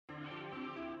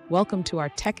Welcome to our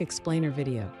Tech Explainer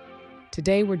video.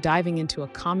 Today we're diving into a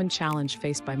common challenge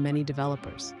faced by many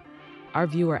developers. Our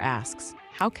viewer asks,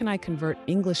 how can I convert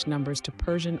English numbers to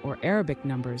Persian or Arabic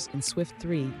numbers in Swift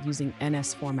 3 using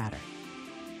NSFormatter?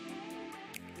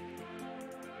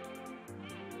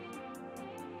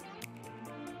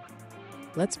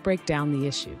 Let's break down the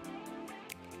issue.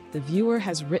 The viewer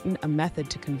has written a method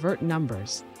to convert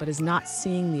numbers, but is not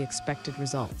seeing the expected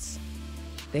results.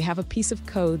 They have a piece of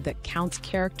code that counts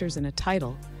characters in a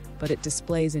title, but it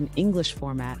displays in English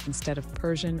format instead of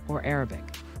Persian or Arabic.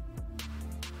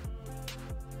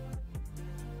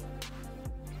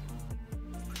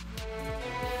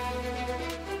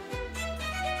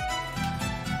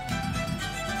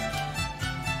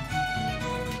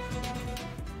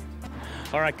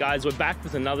 All right, guys, we're back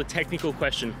with another technical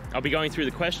question. I'll be going through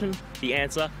the question, the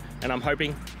answer, and I'm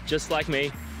hoping, just like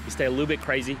me, you stay a little bit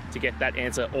crazy to get that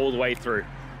answer all the way through.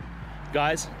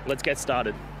 Guys, let's get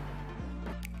started.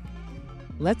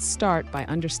 Let's start by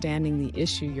understanding the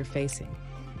issue you're facing.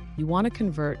 You want to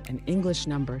convert an English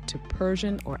number to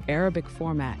Persian or Arabic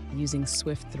format using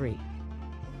Swift 3.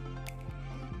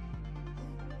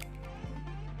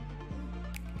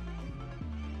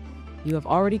 You have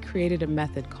already created a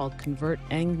method called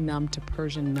convert_eng_num to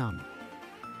Persian num.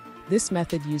 This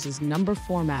method uses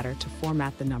NSFormatter to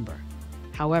format the number.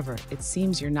 However, it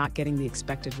seems you're not getting the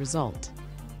expected result.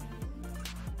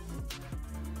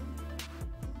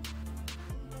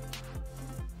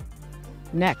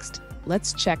 Next,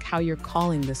 let's check how you're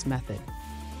calling this method.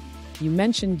 You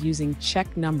mentioned using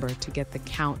checkNumber to get the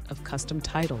count of custom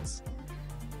titles.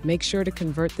 Make sure to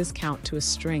convert this count to a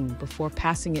string before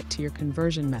passing it to your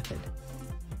conversion method.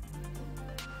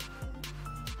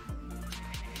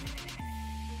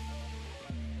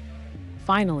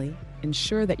 Finally,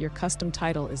 ensure that your custom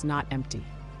title is not empty.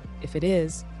 If it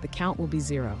is, the count will be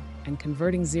 0, and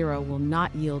converting 0 will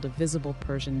not yield a visible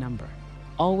Persian number.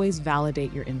 Always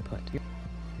validate your input.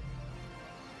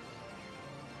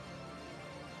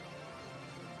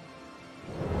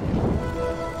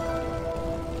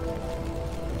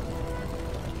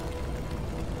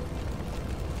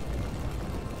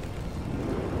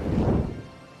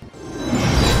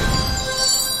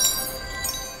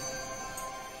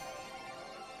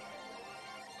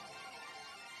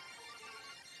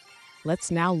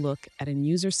 Let's now look at a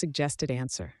user-suggested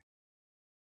answer.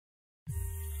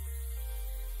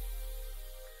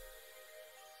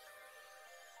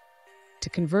 To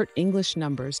convert English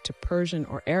numbers to Persian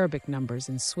or Arabic numbers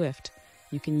in Swift,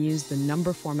 you can use the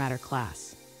NSFormatter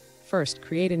class. First,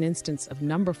 create an instance of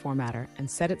NSFormatter and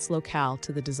set its locale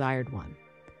to the desired one.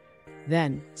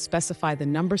 Then, specify the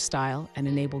number style and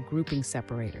enable grouping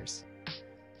separators.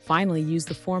 Finally, use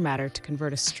the formatter to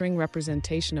convert a string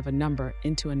representation of a number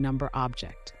into a number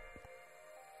object.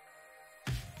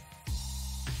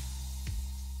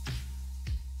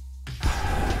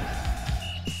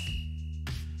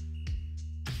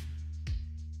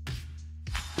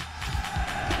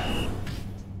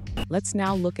 Let's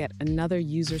now look at another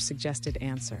user-suggested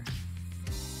answer.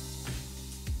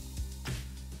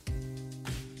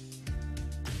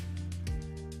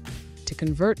 To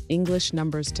convert English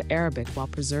numbers to Arabic while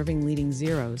preserving leading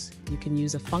zeros, you can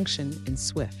use a function in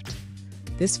Swift.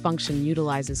 This function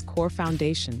utilizes core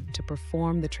foundation to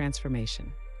perform the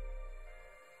transformation.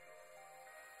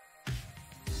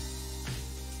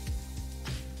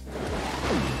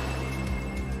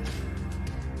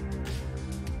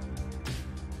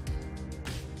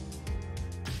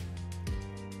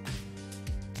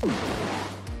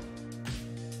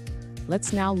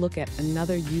 Let's now look at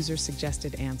another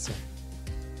user-suggested answer.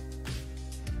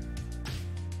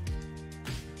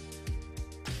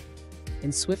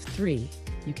 In Swift 3,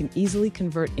 you can easily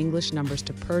convert English numbers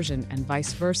to Persian and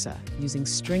vice versa using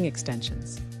string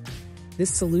extensions.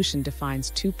 This solution defines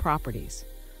two properties,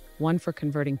 one for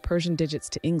converting Persian digits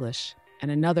to English and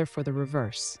another for the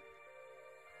reverse.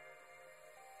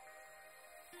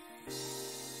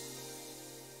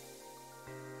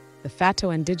 The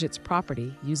FATONDigits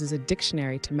property uses a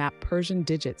dictionary to map Persian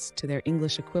digits to their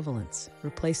English equivalents,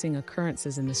 replacing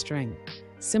occurrences in the string.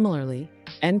 Similarly,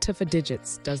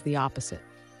 NSFormatter does the opposite.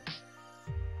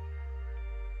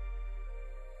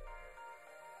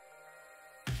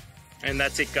 And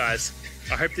that's it, guys.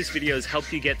 I hope this video has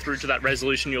helped you get through to that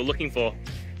resolution you're looking for.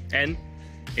 And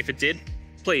if it did,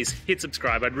 please hit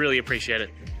subscribe. I'd really appreciate it.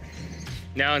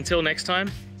 Now, until next time,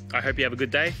 I hope you have a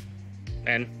good day,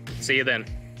 and see you then.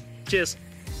 Cheers.